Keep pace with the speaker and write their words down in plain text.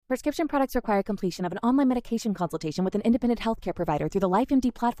Prescription products require completion of an online medication consultation with an independent healthcare provider through the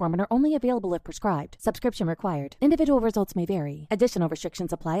LifeMD platform and are only available if prescribed. Subscription required. Individual results may vary. Additional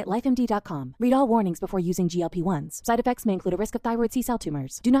restrictions apply at lifemd.com. Read all warnings before using GLP-1s. Side effects may include a risk of thyroid C-cell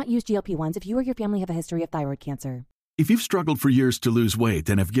tumors. Do not use GLP-1s if you or your family have a history of thyroid cancer. If you've struggled for years to lose weight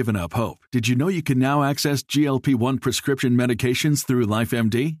and have given up hope, did you know you can now access GLP-1 prescription medications through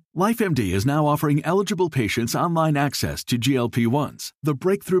LifeMD? LifeMD is now offering eligible patients online access to GLP-1s, the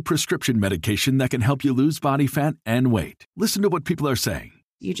breakthrough prescription medication that can help you lose body fat and weight. Listen to what people are saying.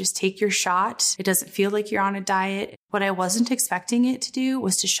 You just take your shot. It doesn't feel like you're on a diet. What I wasn't expecting it to do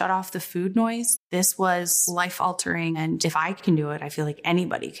was to shut off the food noise. This was life-altering, and if I can do it, I feel like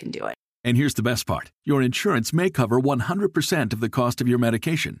anybody can do it. And here's the best part. Your insurance may cover 100% of the cost of your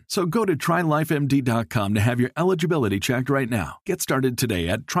medication. So go to trylifemd.com to have your eligibility checked right now. Get started today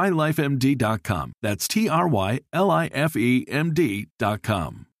at trylifemd.com. That's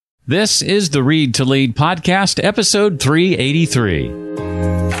trylifemd.com. This is the Read to Lead podcast, episode 383.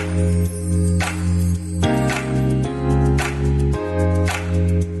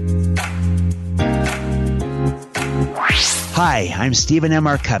 Hi, I'm Stephen M.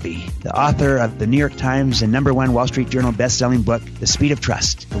 R. Covey, the author of the New York Times and #1 Wall Street Journal best-selling book, The Speed of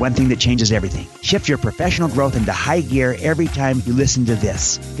Trust, the one thing that changes everything. Shift your professional growth into high gear every time you listen to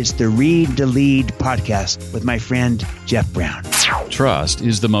this. It's the Read to Lead podcast with my friend, Jeff Brown. Trust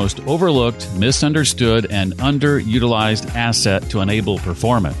is the most overlooked, misunderstood, and underutilized asset to enable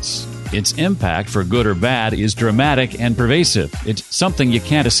performance. Its impact, for good or bad, is dramatic and pervasive. It's something you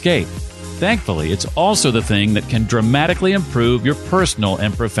can't escape. Thankfully, it's also the thing that can dramatically improve your personal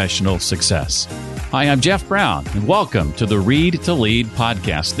and professional success. Hi, I'm Jeff Brown, and welcome to the Read to Lead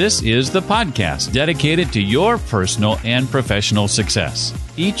podcast. This is the podcast dedicated to your personal and professional success.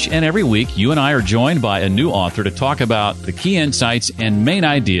 Each and every week, you and I are joined by a new author to talk about the key insights and main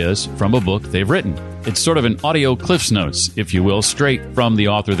ideas from a book they've written. It's sort of an audio Cliff's Notes, if you will, straight from the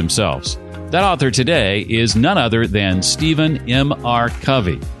author themselves. That author today is none other than Stephen M. R.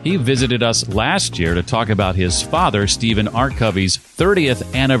 Covey. He visited us last year to talk about his father, Stephen R. Covey's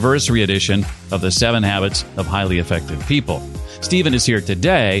 30th anniversary edition of The 7 Habits of Highly Effective People. Stephen is here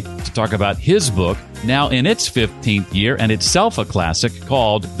today to talk about his book, now in its 15th year and itself a classic,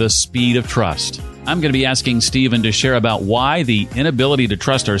 called The Speed of Trust. I'm going to be asking Stephen to share about why the inability to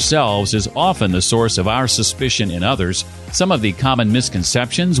trust ourselves is often the source of our suspicion in others, some of the common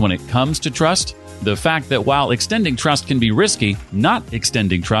misconceptions when it comes to trust, the fact that while extending trust can be risky, not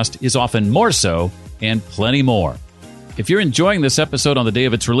extending trust is often more so, and plenty more. If you're enjoying this episode on the day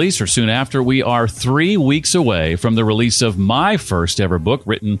of its release or soon after, we are 3 weeks away from the release of my first ever book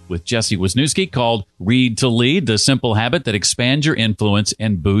written with Jesse Wisniewski called Read to Lead, the simple habit that expands your influence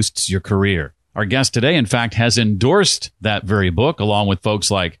and boosts your career. Our guest today, in fact, has endorsed that very book, along with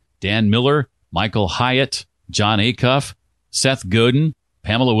folks like Dan Miller, Michael Hyatt, John Acuff, Seth Godin,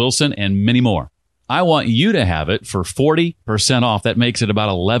 Pamela Wilson, and many more. I want you to have it for 40% off. That makes it about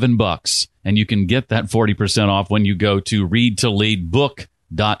 $11, and you can get that 40% off when you go to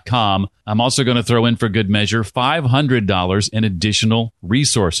readtoleadbook.com. I'm also going to throw in for good measure $500 in additional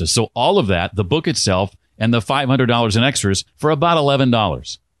resources. So all of that, the book itself, and the $500 in extras for about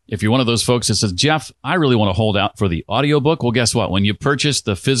 $11. If you're one of those folks that says, Jeff, I really want to hold out for the audiobook, well, guess what? When you purchase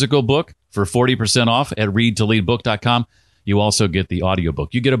the physical book for 40% off at readtoleadbook.com, you also get the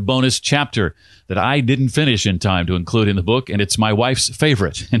audiobook. You get a bonus chapter that I didn't finish in time to include in the book, and it's my wife's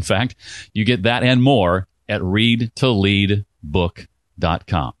favorite. In fact, you get that and more at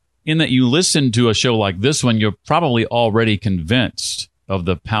readtoleadbook.com. In that you listen to a show like this one, you're probably already convinced of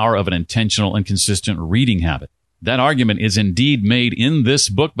the power of an intentional and consistent reading habit. That argument is indeed made in this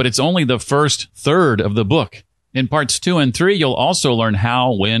book, but it's only the first third of the book. In parts 2 and 3, you'll also learn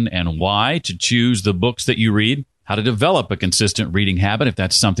how, when, and why to choose the books that you read, how to develop a consistent reading habit if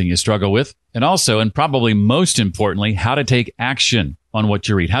that's something you struggle with, and also, and probably most importantly, how to take action on what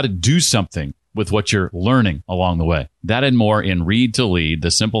you read, how to do something with what you're learning along the way. That and more in Read to Lead,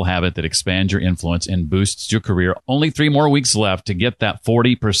 the simple habit that expands your influence and boosts your career. Only 3 more weeks left to get that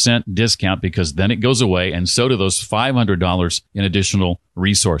 40% discount, because then it goes away, and so do those $500 in additional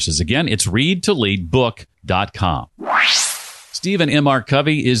resources. Again, it's readtoleadbook.com. Stephen M. R.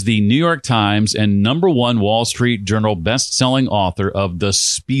 Covey is the New York Times and #1 Wall Street Journal best-selling author of The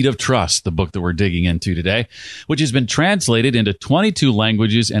Speed of Trust, the book that we're digging into today, which has been translated into 22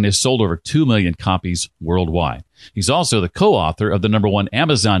 languages and has sold over 2 million copies worldwide. He's also the co-author of the #1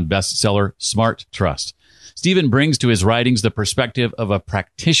 Amazon bestseller, Smart Trust. Stephen brings to his writings the perspective of a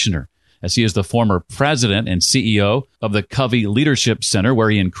practitioner as he is the former president and CEO of the Covey Leadership Center, where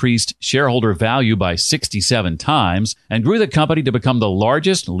he increased shareholder value by 67 times and grew the company to become the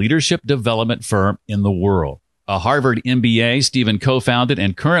largest leadership development firm in the world. A Harvard MBA, Stephen co-founded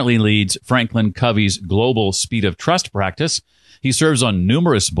and currently leads Franklin Covey's global Speed of Trust practice. He serves on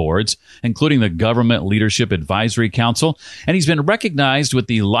numerous boards, including the Government Leadership Advisory Council, and he's been recognized with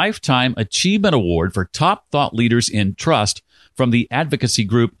the Lifetime Achievement Award for Top Thought Leaders in Trust from the advocacy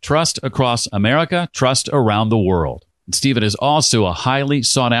group Trust Across America, Trust Around the World. Stephen is also a highly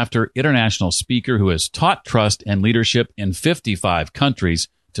sought-after international speaker who has taught trust and leadership in 55 countries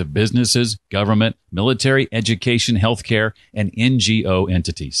to businesses, government, military, education, healthcare, and NGO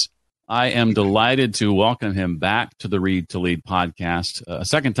entities. I am delighted to welcome him back to the Read to Lead podcast a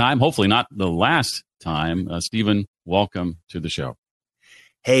second time, hopefully not the last time. Stephen, welcome to the show.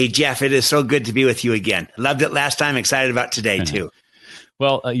 Hey, Jeff, it is so good to be with you again. Loved it last time. Excited about today, too.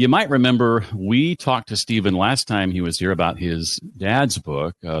 Well, you might remember we talked to Stephen last time he was here about his dad's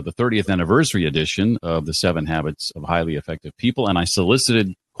book, the 30th anniversary edition of The 7 Habits of Highly Effective People, and I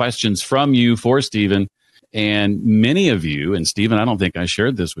solicited questions from you for Stephen. And many of you, and Stephen, I don't think I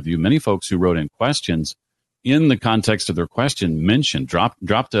shared this with you, many folks who wrote in questions in the context of their question mentioned, dropped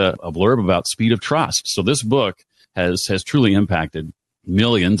a blurb about Speed of Trust. So this book has truly impacted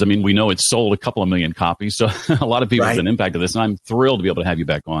millions. I mean, we know it's sold a couple of million copies, so a lot of people have been impacted by this, and I'm thrilled to be able to have you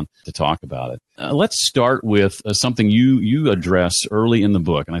back on to talk about it. Let's start with something you address early in the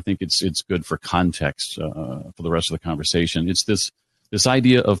book, and I think it's good for context for the rest of the conversation. It's this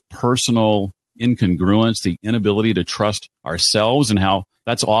idea of personal incongruence, the inability to trust ourselves, and how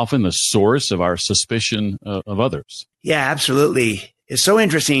that's often the source of our suspicion of others. Yeah, absolutely. It's so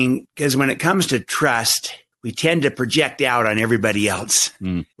interesting because when it comes to trust, we tend to project out on everybody else,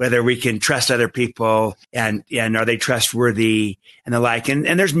 whether we can trust other people and are they trustworthy and the like. And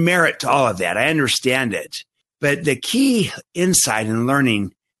there's merit to all of that. I understand it. But the key insight and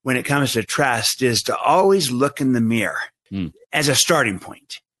learning when it comes to trust is to always look in the mirror as a starting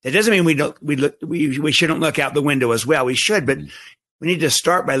point. That doesn't mean we shouldn't look out the window as well. We should, but we need to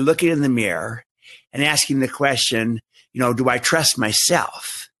start by looking in the mirror and asking the question, do I trust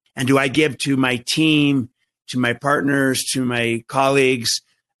myself? And do I give to my team, to my partners, to my colleagues,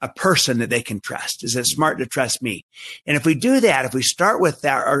 a person that they can trust? Is it smart to trust me? And if we do that, if we start with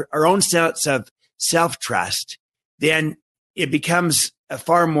our own sense of self-trust, then it becomes a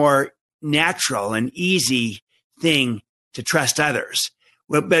far more natural and easy thing to trust others.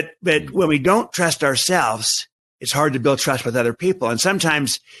 But when we don't trust ourselves, it's hard to build trust with other people. And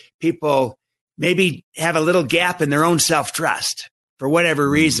sometimes people maybe have a little gap in their own self-trust for whatever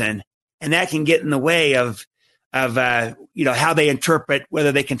reason, and that can get in the way of how they interpret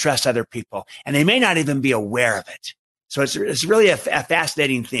whether they can trust other people, and they may not even be aware of it. So it's really a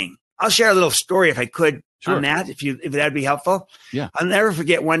fascinating thing. I'll share a little story if I could on that, if that'd be helpful. Yeah, I'll never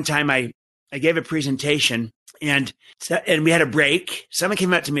forget one time I gave a presentation and we had a break. Someone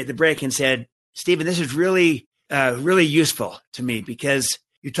came up to me at the break and said, "Stephen, this is really useful to me because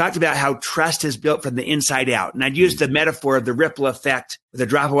you talked about how trust is built from the inside out." And I'd used the metaphor of the ripple effect, where the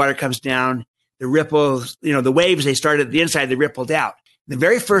drop of water comes down, the ripples, the waves, they started at the inside, they rippled out. The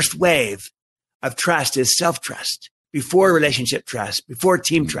very first wave of trust is self-trust, before relationship trust, before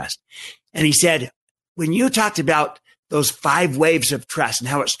team trust. And he said, when you talked about those 5 waves of trust and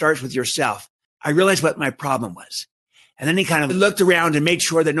how it starts with yourself, I realized what my problem was. And then he kind of looked around and made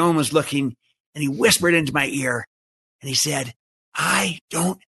sure that no one was looking. And he whispered into my ear and he said, "I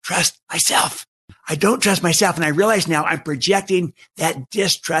don't trust myself. I don't trust myself." And I realize now I'm projecting that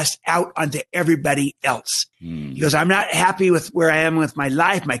distrust out onto everybody else. He goes, "I'm not happy with where I am with my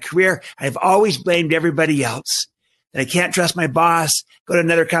life, my career. I've always blamed everybody else. That I can't trust my boss, go to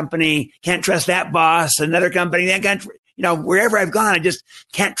another company, can't trust that boss, another company, that country, wherever I've gone, I just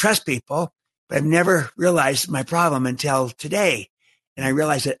can't trust people." But I've never realized my problem until today. And I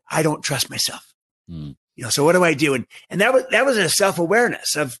realized that I don't trust myself. So what do I do? And that was a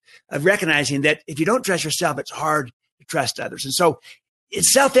self-awareness of recognizing that if you don't trust yourself, it's hard to trust others. And so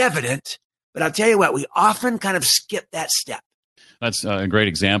it's self-evident, but I'll tell you what, we often kind of skip that step. That's a great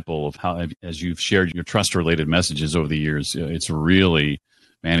example of how, as you've shared your trust-related messages over the years, it's really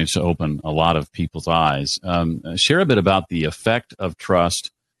managed to open a lot of people's eyes. Share a bit about the effect of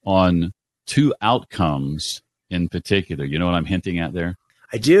trust on 2 outcomes in particular. You know what I'm hinting at there?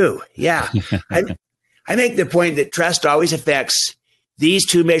 I do. Yeah. I make the point that trust always affects these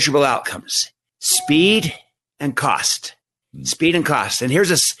 2 measurable outcomes: speed and cost. Speed and cost. And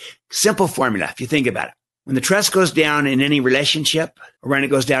here's a simple formula if you think about it. When the trust goes down in any relationship, or when it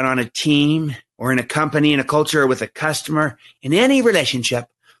goes down on a team, or in a company, in a culture, or with a customer, in any relationship,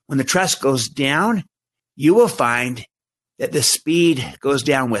 when the trust goes down, you will find that the speed goes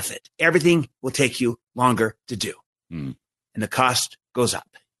down with it. Everything will take you longer to do. And the cost goes up.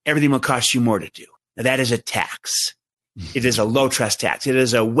 Everything will cost you more to do. Now, that is a tax. It is a low trust tax. It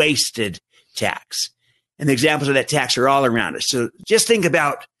is a wasted tax. And the examples of that tax are all around us. So just think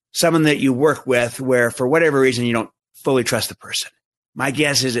about someone that you work with where for whatever reason you don't fully trust the person. My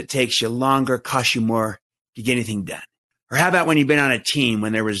guess is it takes you longer, costs you more to get anything done. Or how about when you've been on a team,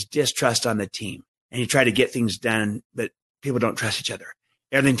 when there was distrust on the team and you try to get things done, but people don't trust each other.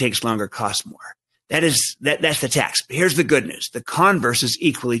 Everything takes longer, costs more. That's the tax. But here's the good news. The converse is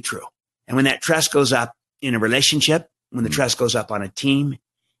equally true. And when that trust goes up in a relationship, when the trust goes up on a team,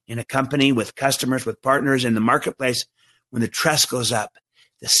 in a company, with customers, with partners, in the marketplace, when the trust goes up,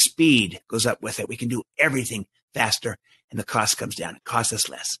 the speed goes up with it. We can do everything faster and the cost comes down. It costs us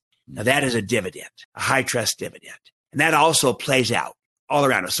less. Now that is a dividend, a high trust dividend. And that also plays out all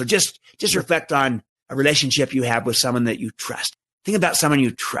around us. So just reflect on a relationship you have with someone that you trust. Think about someone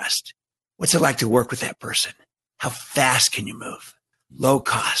you trust. What's it like to work with that person? How fast can you move? Low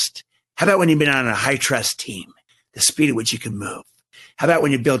cost. How about when you've been on a high trust team? The speed at which you can move. How about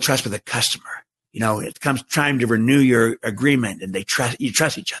when you build trust with a customer? It comes time to renew your agreement and you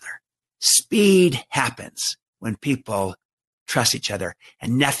trust each other. Speed happens when people trust each other,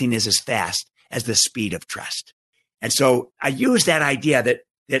 and nothing is as fast as the speed of trust. And so I use that idea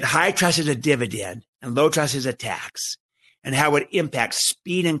that high trust is a dividend and low trust is a tax, and how it impacts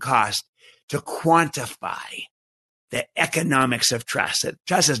speed and cost to quantify the economics of trust. That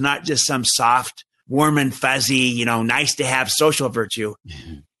trust is not just some soft, warm and fuzzy, nice to have social virtue.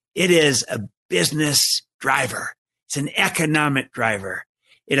 It is a business driver. It's an economic driver.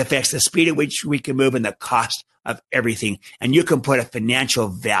 It affects the speed at which we can move and the cost of everything. And you can put a financial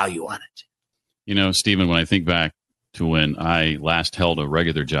value on it. Stephen, when I think back to when I last held a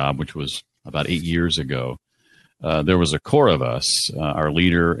regular job, which was about 8 years ago, there was a core of us, our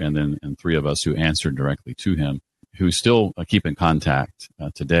leader, and three of us who answered directly to him, who still keep in contact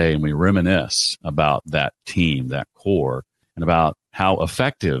today. And we reminisce about that team, that core, and about how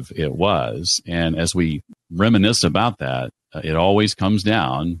effective it was. And as we reminisce about that, it always comes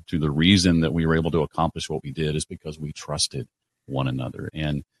down to the reason that we were able to accomplish what we did is because we trusted one another.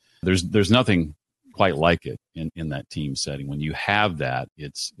 And there's nothing quite like it in that team setting. When you have that,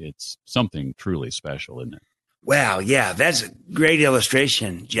 it's something truly special, isn't it? Wow. Yeah, that's a great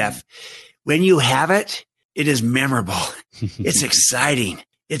illustration, Jeff. When you have it, it is memorable. It's exciting.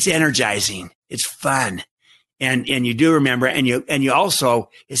 It's energizing. It's fun. And you do remember, and you also,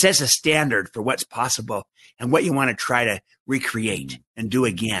 it sets a standard for what's possible and what you want to try to recreate and do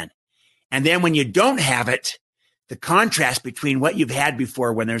again. And then when you don't have it, the contrast between what you've had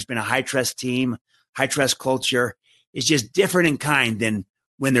before when there's been a high trust team, high trust culture is just different in kind than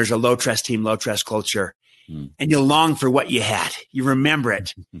when there's a low trust team, low trust culture. And you long for what you had. You remember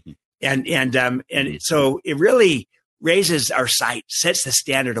it. And so it really raises our sight, sets the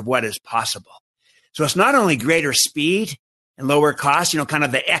standard of what is possible. So it's not only greater speed and lower cost, kind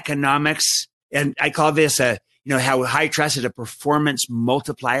of the economics. And I call this how high trust is a performance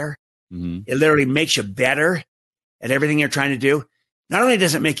multiplier. It literally makes you better at everything you're trying to do. Not only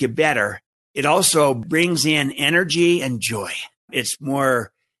does it make you better, it also brings in energy and joy. It's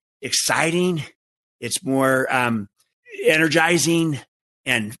more exciting. It's more energizing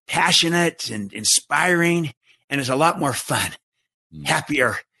and passionate and inspiring. And it's a lot more fun,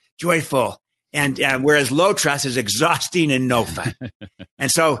 happier, joyful. And whereas low trust is exhausting and no fun.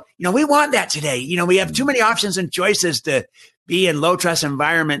 And so, we want that today. We have too many options and choices to be in low trust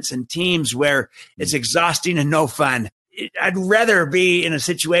environments and teams where it's exhausting and no fun. I'd rather be in a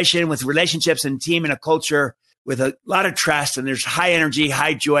situation with relationships and team and a culture with a lot of trust, and there's high energy,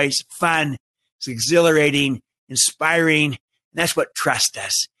 high joy, it's fun, it's exhilarating, inspiring. And that's what trust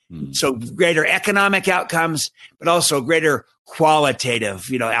does. So greater economic outcomes, but also greater qualitative,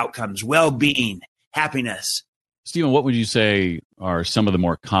 outcomes, well-being, happiness. Stephen, what would you say are some of the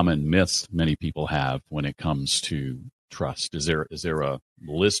more common myths many people have when it comes to trust? Is there a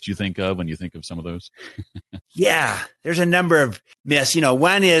list you think of when you think of some of those? Yeah, there's a number of myths.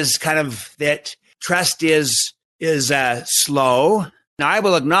 One is kind of that trust is slow. Now, I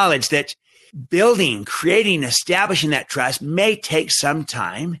will acknowledge that building, creating, establishing that trust may take some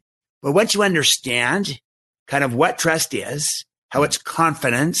time, but once you understand kind of what trust is, how it's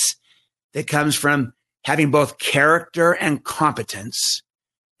confidence that comes from having both character and competence,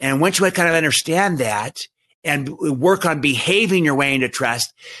 and once you kind of understand that and work on behaving your way into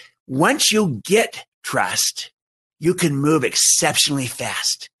trust, once you get trust, you can move exceptionally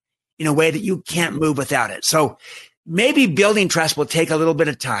fast in a way that you can't move without it. So maybe building trust will take a little bit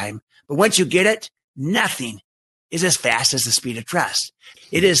of time, but once you get it, nothing is as fast as the speed of trust.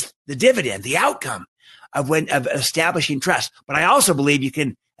 It is the dividend, the outcome of establishing trust. But I also believe you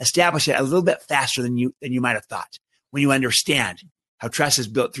can establish it a little bit faster than you might have thought when you understand how trust is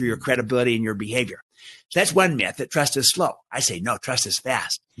built through your credibility and your behavior. So that's one myth, that trust is slow. I say, no, trust is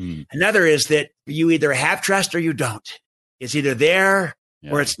fast. Another is that you either have trust or you don't. It's either there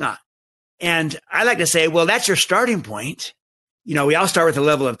or it's not. And I like to say, well, that's your starting point. We all start with a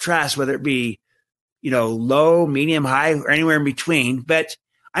level of trust, whether it be, low, medium, high, or anywhere in between. But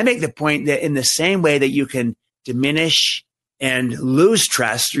I make the point that in the same way that you can diminish and lose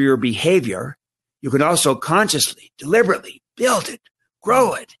trust through your behavior, you can also consciously, deliberately build it,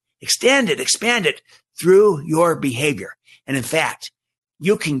 grow it, extend it, expand it through your behavior. And in fact,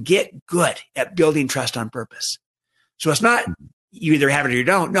 you can get good at building trust on purpose. So it's not you either have it or you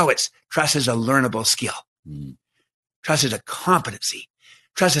don't. No, trust is a learnable skill. Trust is a competency.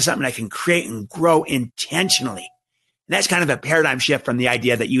 Trust is something I can create and grow intentionally. And that's kind of a paradigm shift from the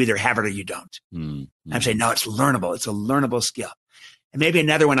idea that you either have it or you don't. I'm saying, no, it's learnable. It's a learnable skill. And maybe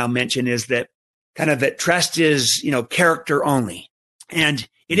another one I'll mention is that trust is, character only. And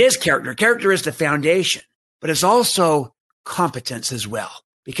it is character. Character is the foundation, but it's also competence as well.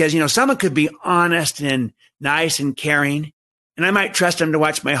 Because, someone could be honest and nice and caring, and I might trust them to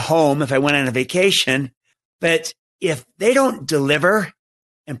watch my home if I went on a vacation. But if they don't deliver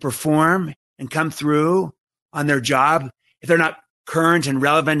and perform and come through on their job, if they're not current and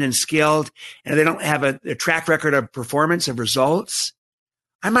relevant and skilled, and if they don't have a track record of performance, of results,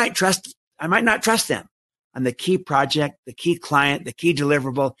 I might not trust them on the key project, the key client, the key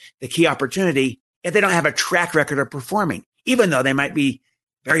deliverable, the key opportunity, if they don't have a track record of performing, even though they might be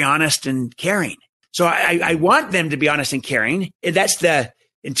very honest and caring. So I want them to be honest and caring. That's the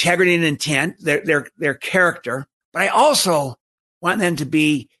integrity and intent, their character. But I also want them to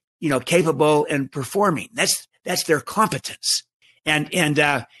be, capable and performing. That's their competence. And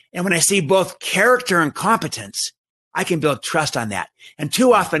when I see both character and competence, I can build trust on that. And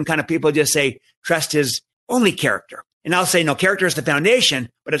too often people just say trust is only character. And I'll say, no, character is the foundation,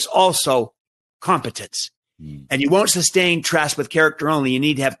 but it's also competence. And you won't sustain trust with character only. You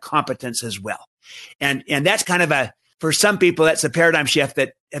need to have competence as well. And that's for some people, that's a paradigm shift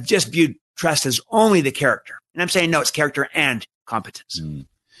that have just viewed trust as only the character. And I'm saying, no, it's character and competence.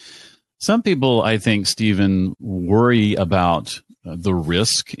 Some people, I think, Stephen, worry about the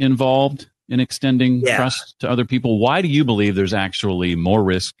risk involved in extending trust to other people. Why do you believe there's actually more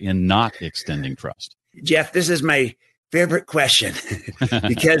risk in not extending trust? Jeff, this is my favorite question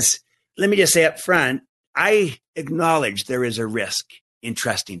because let me just say up front, I acknowledge there is a risk in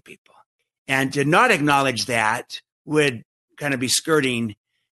trusting people. And to not acknowledge that would be skirting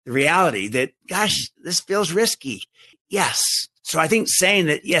the reality that, gosh, this feels risky. Yes. So I think saying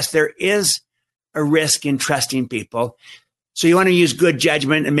that, yes, there is a risk in trusting people. So you want to use good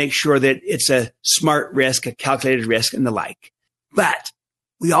judgment and make sure that it's a smart risk, a calculated risk and the like. But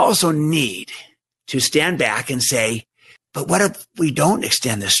we also need to stand back and say, but what if we don't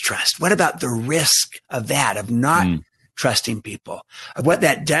extend this trust? What about the risk of that, of not trusting people, of what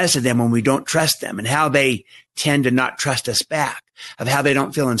that does to them when we don't trust them and how they tend to not trust us back, of how they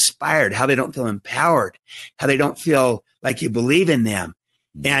don't feel inspired, how they don't feel empowered, how they don't feel like you believe in them,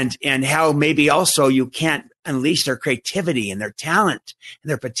 and how maybe also you can't unleash their creativity and their talent and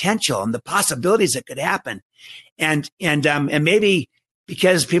their potential and the possibilities that could happen. And maybe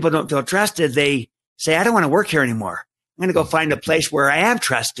because people don't feel trusted, they say, I don't want to work here anymore. I'm going to go find a place where I am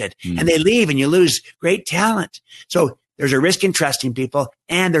trusted. And they leave and you lose great talent. So there's a risk in trusting people,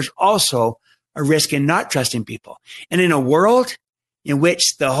 and there's also a risk in not trusting people. And in a world in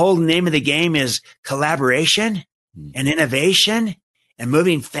which the whole name of the game is collaboration and innovation and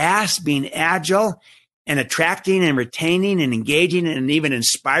moving fast, being agile and attracting and retaining and engaging and even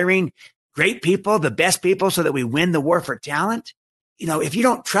inspiring great people, the best people, so that we win the war for talent. If you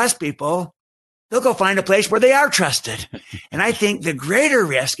don't trust people, they'll go find a place where they are trusted. And I think the greater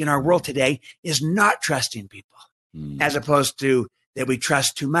risk in our world today is not trusting people as opposed to that we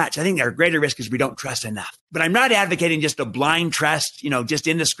trust too much. I think our greater risk is we don't trust enough. But I'm not advocating just a blind trust, just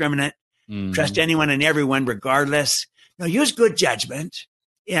indiscriminate, trust anyone and everyone regardless. No, use good judgment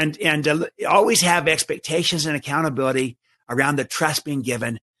and always have expectations and accountability around the trust being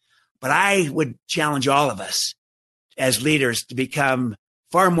given. But I would challenge all of us as leaders to become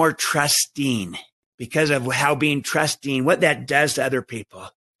far more trusting because of how being trusting, what that does to other people,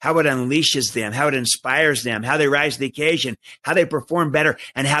 how it unleashes them, how it inspires them, how they rise to the occasion, how they perform better,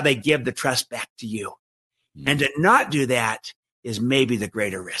 and how they give the trust back to you. And to not do that is maybe the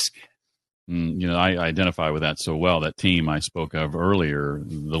greater risk. I identify with that so well. That team I spoke of earlier,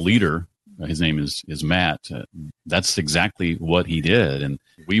 the leader, his name is Matt. That's exactly what he did. And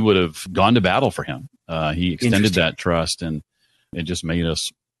we would have gone to battle for him. He extended that trust, and it just made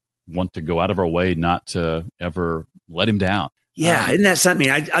us want to go out of our way not to ever let him down. Yeah, isn't that something?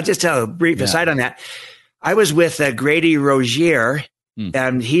 I'll just tell a brief aside on that. I was with Grady Rozier,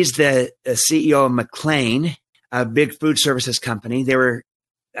 and he's the CEO of McLean, a big food services company. They were,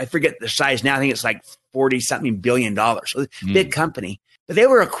 I forget the size now, I think it's like $40-something billion. So big company. But they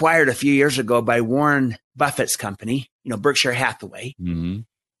were acquired a few years ago by Warren Buffett's company, Berkshire Hathaway. Mm-hmm.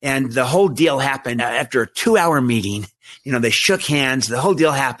 And the whole deal happened after a 2-hour meeting. They shook hands. The whole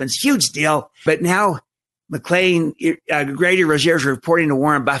deal happens. Huge deal. But now McLean, Grady Rozier is reporting to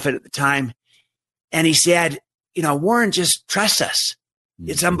Warren Buffett at the time. And he said, Warren just trusts us.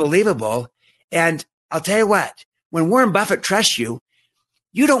 It's unbelievable. And I'll tell you what, when Warren Buffett trusts you,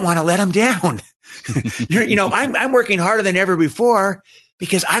 you don't want to let him down. I'm working harder than ever before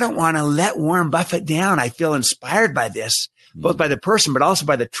because I don't want to let Warren Buffett down. I feel inspired by this, both by the person, but also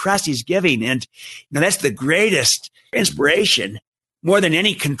by the trust he's giving. And that's the greatest inspiration, more than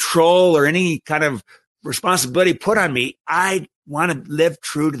any control or any kind of responsibility put on me. I want to live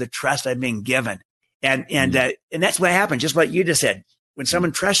true to the trust I've been given. And that's what happened. Just what you just said. When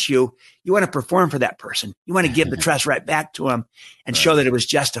someone trusts you, you want to perform for that person. You want to give the trust right back to them and show that it was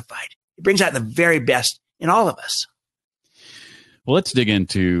justified. It brings out the very best in all of us. Well, let's dig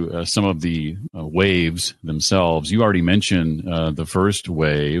into some of the waves themselves. You already mentioned the first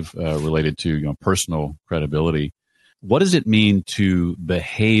wave related to personal credibility. What does it mean to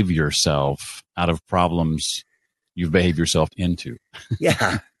behave yourself out of problems you've behaved yourself into?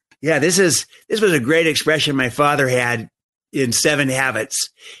 Yeah. This was a great expression my father had in 7 Habits,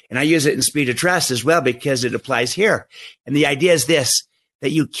 and I use it in Speed of Trust as well because it applies here. And the idea is this: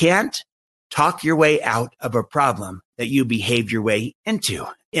 that you can't talk your way out of a problem that you behaved your way into.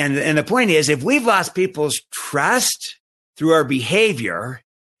 And the point is, if we've lost people's trust through our behavior,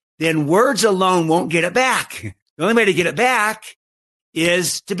 then words alone won't get it back. The only way to get it back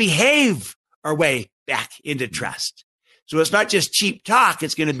is to behave our way back into trust. So it's not just cheap talk.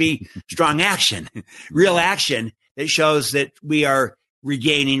 It's going to be strong action, real action that shows that we are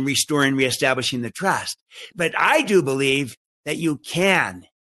regaining, restoring, reestablishing the trust. But I do believe that you can,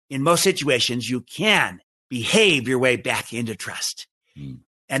 in most situations, you can behave your way back into trust.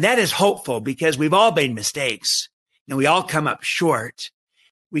 And that is hopeful because we've all made mistakes and we all come up short.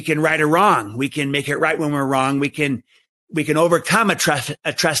 We can right or wrong. We can make it right when we're wrong. We can overcome a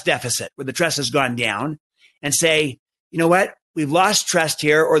trust deficit where the trust has gone down and say, you know what? We've lost trust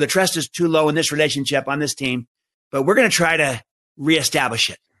here, or the trust is too low in this relationship on this team, but we're going to try to reestablish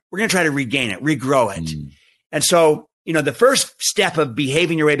it. We're going to try to regain it, regrow it. And so, the first step of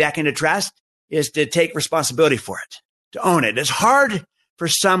behaving your way back into trust is to take responsibility for it, to own it. It's hard for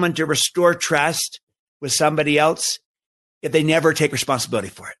someone to restore trust with somebody else if they never take responsibility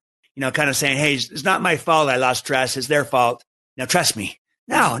for it. Kind of saying, hey, it's not my fault I lost trust. It's their fault. Now trust me.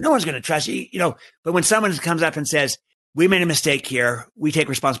 No one's going to trust you, but when someone comes up and says, we made a mistake here, we take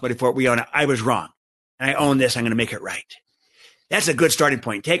responsibility for it, we own it, I was wrong, and I own this, I'm going to make it right. That's a good starting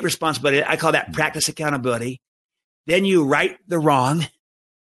point. Take responsibility. I call that practice accountability. Then you right the wrong,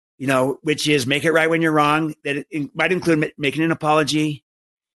 which is make it right when you're wrong. That it might include making an apology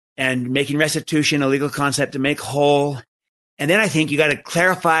and making restitution a legal concept to make whole. And then I think you got to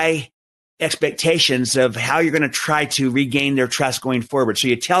clarify expectations of how you're going to try to regain their trust going forward. So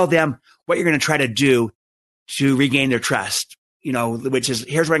you tell them what you're going to try to do to regain their trust, which is,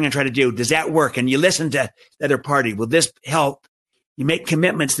 here's what I'm going to try to do. Does that work? And you listen to the other party. Will this help? You make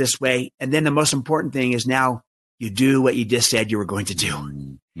commitments this way. And then the most important thing is now you do what you just said you were going to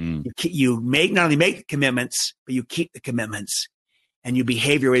do. You not only make commitments, but you keep the commitments and you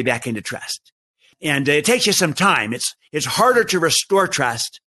behave your way back into trust. And it takes you some time. It's harder to restore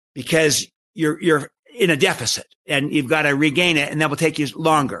trust because you're in a deficit and you've got to regain it. And that will take you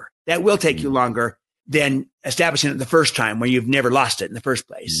longer. That will take you longer than establishing it the first time where you've never lost it in the first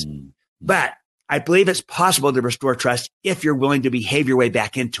place. But I believe it's possible to restore trust if you're willing to behave your way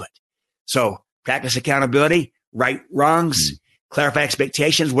back into it. So practice accountability, right wrongs, clarify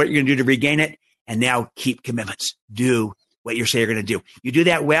expectations, what you're going to do to regain it, and now keep commitments. Do what you say you're going to do. You do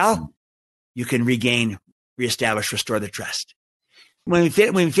that well, you can regain, reestablish, restore the trust. When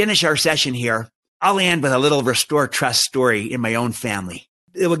we finish our session here, I'll end with a little restore trust story in my own family.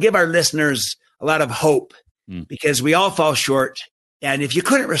 It will give our listeners a lot of hope because we all fall short. And if you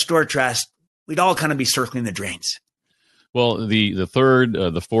couldn't restore trust, we'd all kind of be circling the drains. Well, the third,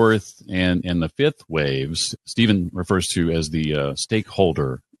 the fourth, and the fifth waves, Stephen refers to as the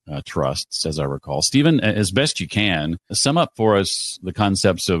stakeholder trusts, as I recall. Stephen, as best you can, sum up for us the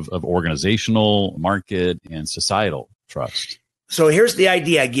concepts of organizational, market, and societal trust. So here's the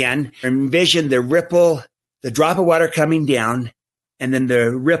idea again. Envision the ripple, the drop of water coming down, and then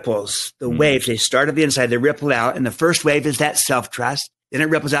the ripples, the waves, they start at the inside, they ripple out. And the first wave is that self-trust. Then it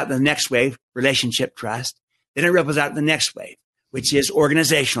ripples out the next wave, relationship trust. Then it ripples out the next wave, which is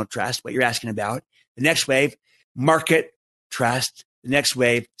organizational trust, what you're asking about. The next wave, market trust. The next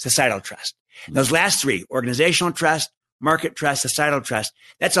wave, societal trust. And those last three, organizational trust, market trust, societal trust,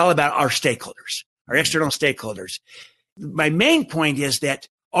 that's all about our stakeholders, our external stakeholders. My main point is that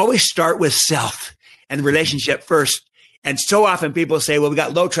always start with self and the relationship first. And so often people say, well, we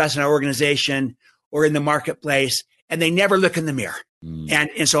got low trust in our organization or in the marketplace, and they never look in the mirror.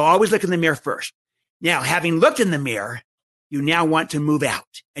 And so always look in the mirror first. Now, having looked in the mirror, you now want to move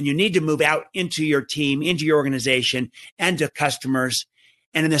out, and you need to move out into your team, into your organization, and to customers.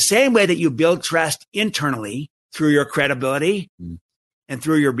 And in the same way that you build trust internally through your credibility and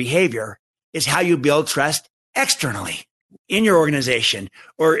through your behavior is how you build trust externally in your organization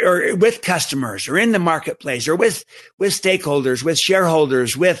or with customers or in the marketplace or with stakeholders, with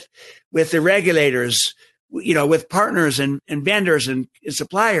shareholders, with the regulators, with partners and vendors and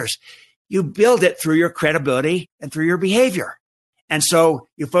suppliers. You build it through your credibility and through your behavior. And so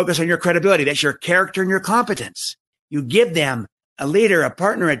you focus on your credibility. That's your character and your competence. You give them a leader, a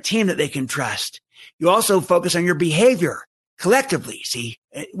partner, a team that they can trust. You also focus on your behavior collectively. See,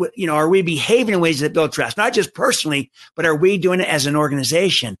 are we behaving in ways that build trust? Not just personally, but are we doing it as an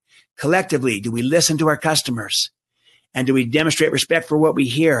organization? Collectively, do we listen to our customers? And do we demonstrate respect for what we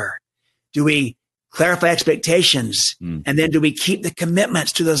hear? Do we clarify expectations? And then do we keep the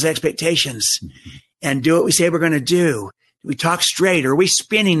commitments to those expectations and do what we say we're going to do? Do we talk straight, or are we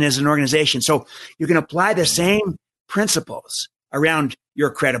spinning as an organization? So you can apply the same principles around your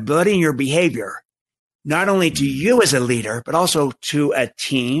credibility and your behavior, not only to you as a leader, but also to a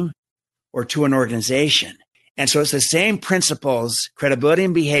team or to an organization. And so it's the same principles, credibility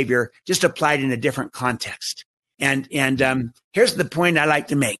and behavior, just applied in a different context. And here's the point I like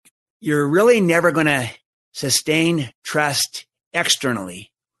to make. You're really never going to sustain trust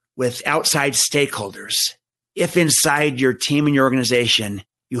externally with outside stakeholders if inside your team and your organization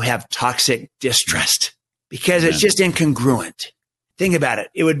you have toxic distrust, because it's just incongruent. Think about it.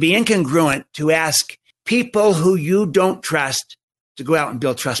 It would be incongruent to ask people who you don't trust to go out and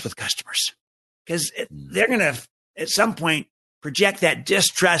build trust with customers, because they're going to, at some point, project that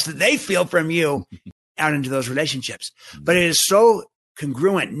distrust that they feel from you out into those relationships. But it is so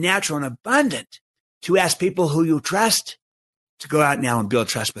congruent, natural, and abundant to ask people who you trust to go out now and build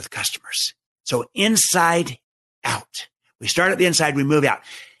trust with customers. So inside out. We start at the inside, we move out.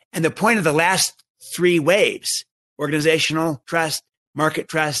 And the point of the last three waves, organizational trust, market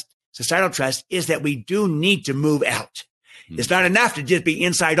trust, societal trust, is that we do need to move out. It's not enough to just be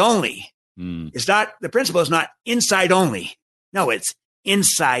inside only. It's not, the principle is not inside only. No, it's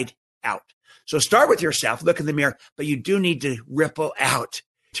inside out. So start with yourself, look in the mirror, but you do need to ripple out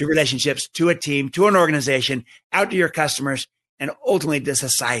to relationships, to a team, to an organization, out to your customers, and ultimately to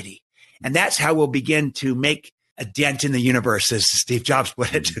society. And that's how we'll begin to make a dent in the universe, as Steve Jobs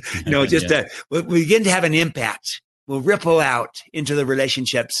put it. We'll begin to have an impact. We'll ripple out into the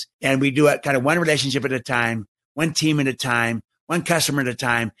relationships, and we do it kind of one relationship at a time, one team at a time, one customer at a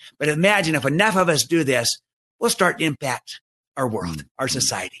time. But imagine if enough of us do this, we'll start to impact our world, our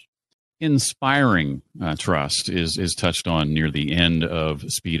society. Inspiring trust is touched on near the end of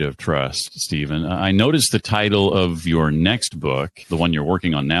Speed of Trust, Stephen. I noticed the title of your next book, the one you're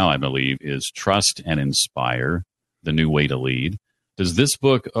working on now, I believe, is Trust and Inspire, The New Way to Lead. Does this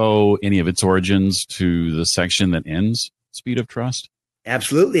book owe any of its origins to the section that ends Speed of Trust?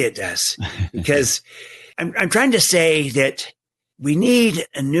 Absolutely it does. Because I'm trying to say that we need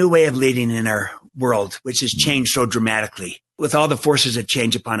a new way of leading in our world, which has changed so dramatically with all the forces of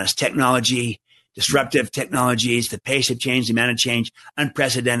change upon us, technology, disruptive technologies, the pace of change, the amount of change,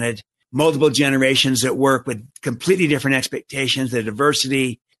 unprecedented, multiple generations at work with completely different expectations, the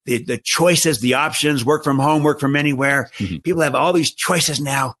diversity, the choices, the options, work from home, work from anywhere. People have all these choices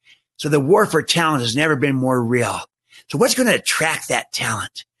now. So the war for talent has never been more real. So what's going to attract that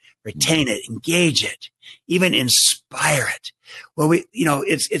talent, retain it, engage it, even inspire it? Well,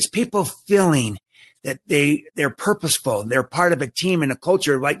 it's people feeling that they're purposeful. They're part of a team and a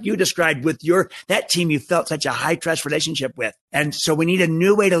culture like you described with that team you felt such a high trust relationship with. And so we need a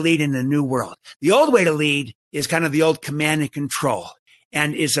new way to lead in a new world. The old way to lead is kind of the old command and control.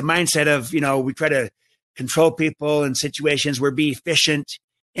 And it's a mindset of, we try to control people in situations where be efficient.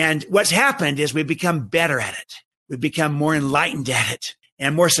 And what's happened is we've become better at it. We've become more enlightened at it.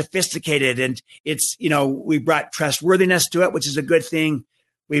 and more sophisticated. And it's, we brought trustworthiness to it, which is a good thing.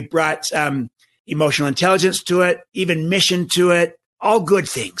 We brought emotional intelligence to it, even mission to it, all good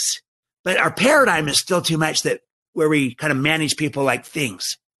things. But our paradigm is still too much where we kind of manage people like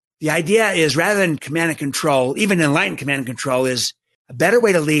things. The idea is rather than command and control, even enlightened command and control, is a better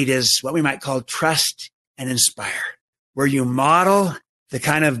way to lead is what we might call trust and inspire, where you model the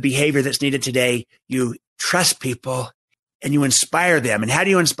kind of behavior that's needed today. You trust people and you inspire them. And how do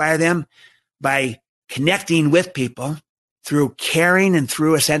you inspire them? By connecting with people through caring and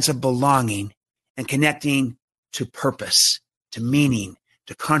through a sense of belonging and connecting to purpose, to meaning,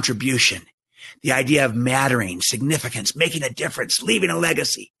 to contribution. The idea of mattering, significance, making a difference, leaving a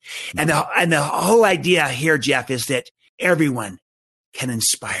legacy. And the whole idea here, Jeff, is that everyone can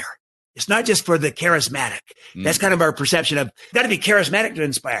inspire. It's not just for the charismatic. That's kind of our perception of got to be charismatic to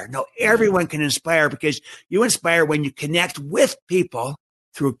inspire. No, everyone can inspire because you inspire when you connect with people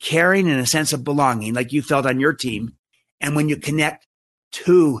through caring and a sense of belonging, like you felt on your team. And when you connect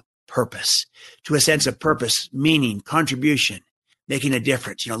to purpose, to a sense of purpose, meaning, contribution, making a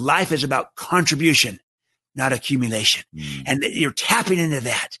difference. Life is about contribution, not accumulation. And you're tapping into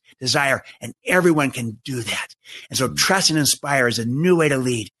that desire, and everyone can do that. And so trust and inspire is a new way to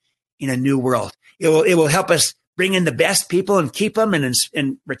lead in a new world. It will help us bring in the best people and keep them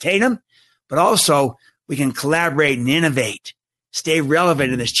and retain them. But also we can collaborate and innovate, stay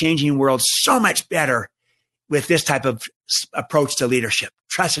relevant in this changing world so much better with this type of approach to leadership.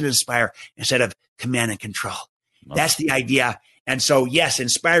 Trust and inspire instead of command and control. That's the idea. And so, yes,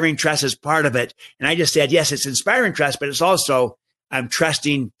 inspiring trust is part of it. And I just said, yes, it's inspiring trust, but it's also I'm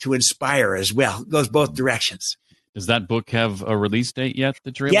trusting to inspire as well. It goes both directions. Does that book have a release date yet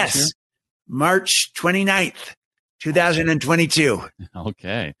that you're able to share? Yes, March 29th, 2022.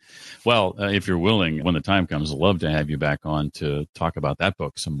 Okay. Well, if you're willing, when the time comes, I'd love to have you back on to talk about that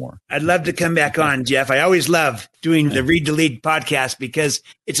book some more. I'd love to come back on, Jeff. I always love doing the Read to Lead podcast because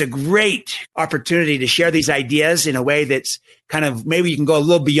it's a great opportunity to share these ideas in a way that's kind of maybe you can go a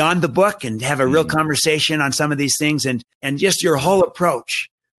little beyond the book and have a real conversation on some of these things and just your whole approach,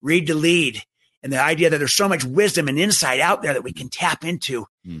 Read to Lead, and the idea that there's so much wisdom and insight out there that we can tap into.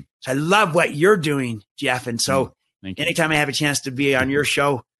 So I love what you're doing, Jeff. And so anytime I have a chance to be on your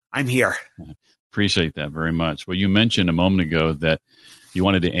show, I'm here. Appreciate that very much. Well, you mentioned a moment ago that you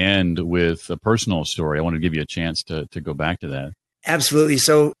wanted to end with a personal story. I want to give you a chance to go back to that. Absolutely.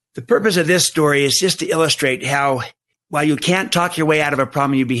 So the purpose of this story is just to illustrate how while you can't talk your way out of a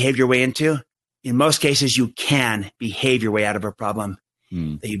problem you behave your way into, in most cases, you can behave your way out of a problem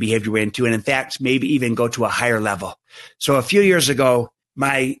that you behaved your way into. And in fact, maybe even go to a higher level. So a few years ago,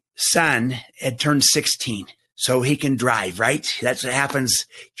 my son had turned 16. So he can drive, right? That's what happens.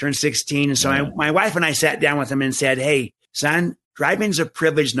 Turned 16. And so my wife and I sat down with him and said, hey, son, driving's a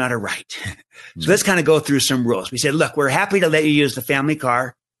privilege, not a right. So let's kind of go through some rules. We said, look, we're happy to let you use the family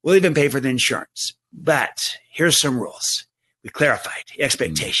car. We'll even pay for the insurance. But here's some rules. We clarified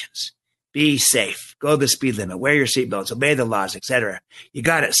expectations. Be safe. Go the speed limit. Wear your seatbelts. Obey the laws, etc. You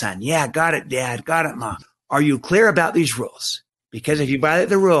got it, son. Yeah, got it, Dad. Got it, Mom. Are you clear about these rules? Because if you violate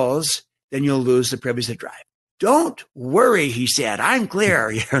the rules, then you'll lose the privilege to drive. Don't worry, he said. I'm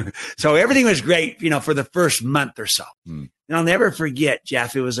clear. So everything was great, for the first month or so. And I'll never forget,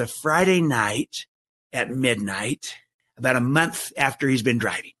 Jeff, it was a Friday night at midnight, about a month after he's been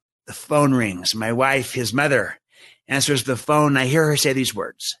driving. The phone rings. My wife, his mother, answers the phone. And I hear her say these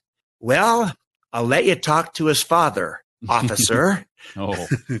words. Well, I'll let you talk to his father, officer.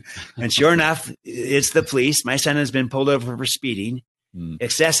 And sure enough, it's the police. My son has been pulled over for speeding,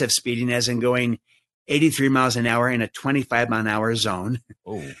 excessive speeding, as in going 83 miles an hour in a 25 mile an hour zone.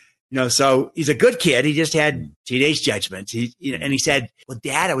 So he's a good kid. He just had teenage judgment. And he said, well,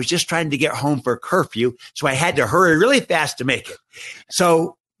 Dad, I was just trying to get home for curfew. So I had to hurry really fast to make it.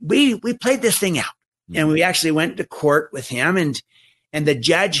 So we played this thing out and we actually went to court with him and the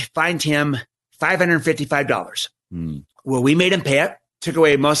judge fined him $555. Well, we made him pay it, took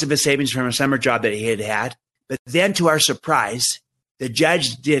away most of his savings from a summer job that he had. But then to our surprise, the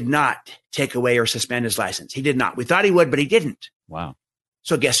judge did not take away or suspend his license. He did not. We thought he would, but he didn't. Wow.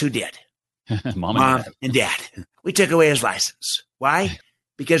 So guess who did? Mom and Dad. We took away his license. Why?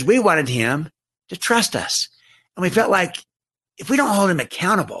 Because we wanted him to trust us. And we felt like if we don't hold him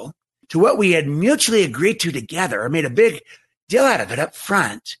accountable to what we had mutually agreed to together or made a big deal out of it up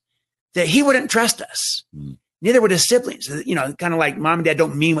front, that he wouldn't trust us. Neither would his siblings. Kind of like mom and dad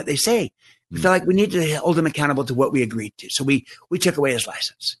don't mean what they say. We felt like we needed to hold him accountable to what we agreed to. So we took away his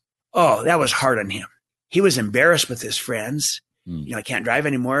license. Oh, that was hard on him. He was embarrassed with his friends. I can't drive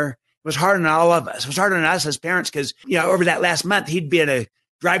anymore. was hard on all of us. It was hard on us as parents because, over that last month, he'd been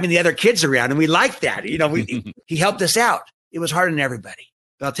driving the other kids around, and we liked that. He helped us out. It was hard on everybody.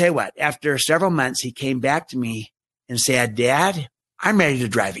 But I'll tell you what, after several months, he came back to me and said, Dad, I'm ready to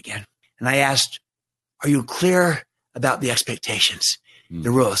drive again. And I asked, are you clear about the expectations,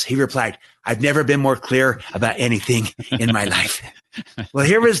 the rules? He replied, I've never been more clear about anything in my life. Well,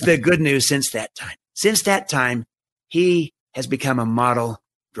 here was the good news since that time. Since that time, he has become a model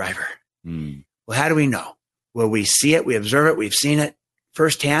driver. Well, how do we know? Well, we see it, we observe it, we've seen it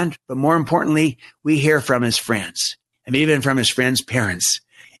firsthand, but more importantly, we hear from his friends and even from his friends' parents.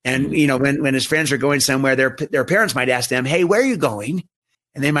 And, when his friends are going somewhere, their parents might ask them, hey, where are you going?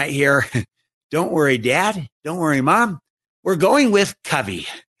 And they might hear, don't worry, Dad. Don't worry, Mom. We're going with Covey.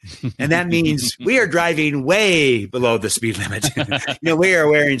 And that means we are driving way below the speed limit. We are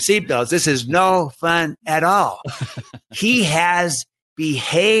wearing seatbelts. This is no fun at all. He has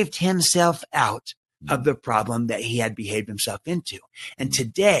behaved himself out of the problem that he had behaved himself into. And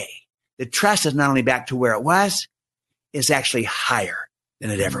today, the trust is not only back to where it was, it's actually higher than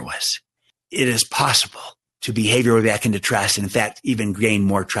it ever was. It is possible to behave your way back into trust, and in fact, even gain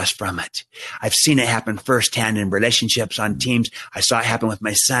more trust from it. I've seen it happen firsthand in relationships, on teams. I saw it happen with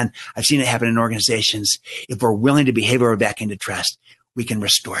my son. I've seen it happen in organizations. If we're willing to behave our way back into trust, we can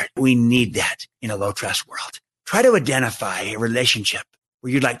restore it. We need that in a low trust world. Try to identify a relationship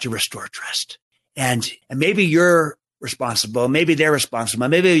where you'd like to restore trust. And maybe you're responsible, maybe they're responsible,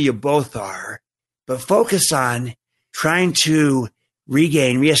 maybe you both are, but focus on trying to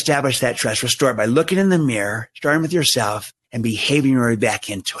reestablish that trust, restore it by looking in the mirror, starting with yourself, and behaving your way back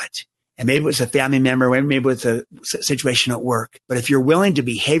into it. And maybe it's a family member, maybe it's a situation at work. But if you're willing to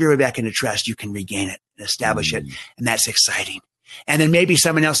behave your way back into trust, you can regain it and establish it. And that's exciting. And then maybe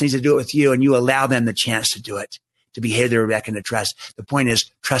someone else needs to do it with you, and you allow them the chance to do it, to behave their way back into trust. The point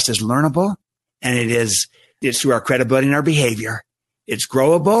is, trust is learnable, and it's through our credibility and our behavior. It's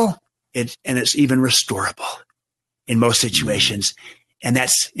growable, and it's even restorable in most situations. And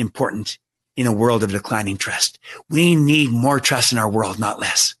that's important in a world of declining trust. We need more trust in our world, not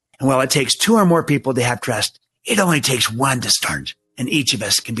less. And while it takes 2 or more people to have trust, it only takes 1 to start. And each of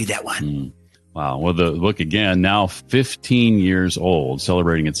us can be that one. Wow. Well, the book, again, now 15 years old,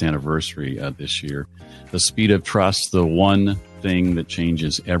 celebrating its anniversary this year. The Speed of Trust, the one thing that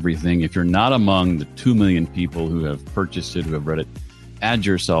changes everything. If you're not among the 2 million people who have purchased it, who have read it, add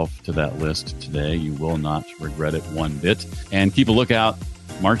yourself to that list today. You will not regret it one bit. And keep a lookout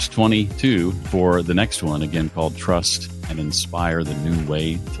March 22 for the next one, again called Trust and Inspire the New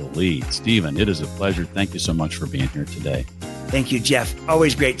Way to Lead. Stephen, it is a pleasure. Thank you so much for being here today. Thank you, Jeff.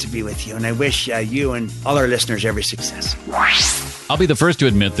 Always great to be with you. And I wish you and all our listeners every success. I'll be the first to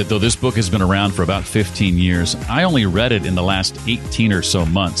admit that though this book has been around for about 15 years, I only read it in the last 18 or so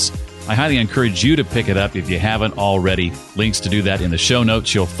months. I highly encourage you to pick it up if you haven't already. Links to do that in the show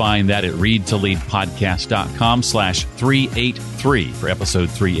notes. You'll find that at readtoleadpodcast.com/383 for episode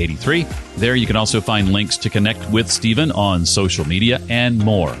 383. There you can also find links to connect with Stephen on social media and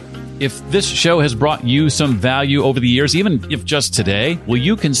more. If this show has brought you some value over the years, even if just today, will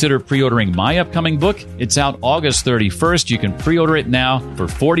you consider pre-ordering my upcoming book? It's out August 31st. You can pre-order it now for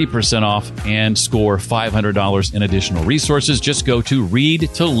 40% off and score $500 in additional resources. Just go to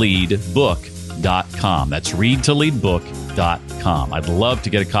readtoleadbook.com. That's readtoleadbook.com. I'd love to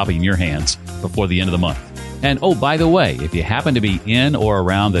get a copy in your hands before the end of the month. And oh, by the way, if you happen to be in or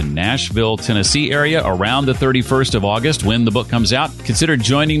around the Nashville, Tennessee area around the 31st of August when the book comes out, consider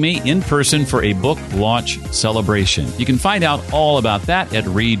joining me in person for a book launch celebration. You can find out all about that at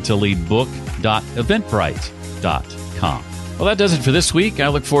readtoleadbook.eventbrite.com. Well, that does it for this week. I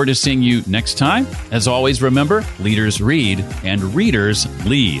look forward to seeing you next time. As always, remember, leaders read and readers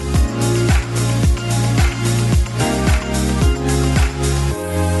lead.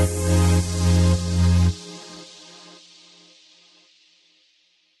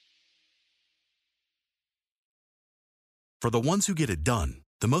 For the ones who get it done,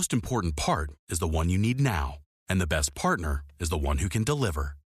 the most important part is the one you need now. And the best partner is the one who can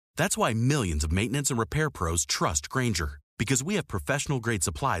deliver. That's why millions of maintenance and repair pros trust Grainger. Because we have professional-grade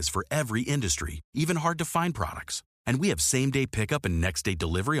supplies for every industry, even hard-to-find products. And we have same-day pickup and next-day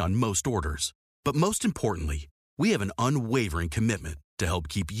delivery on most orders. But most importantly, we have an unwavering commitment to help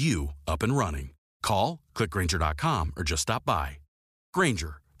keep you up and running. Call, click Grainger.com, or just stop by.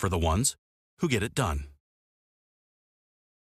 Grainger, for the ones who get it done.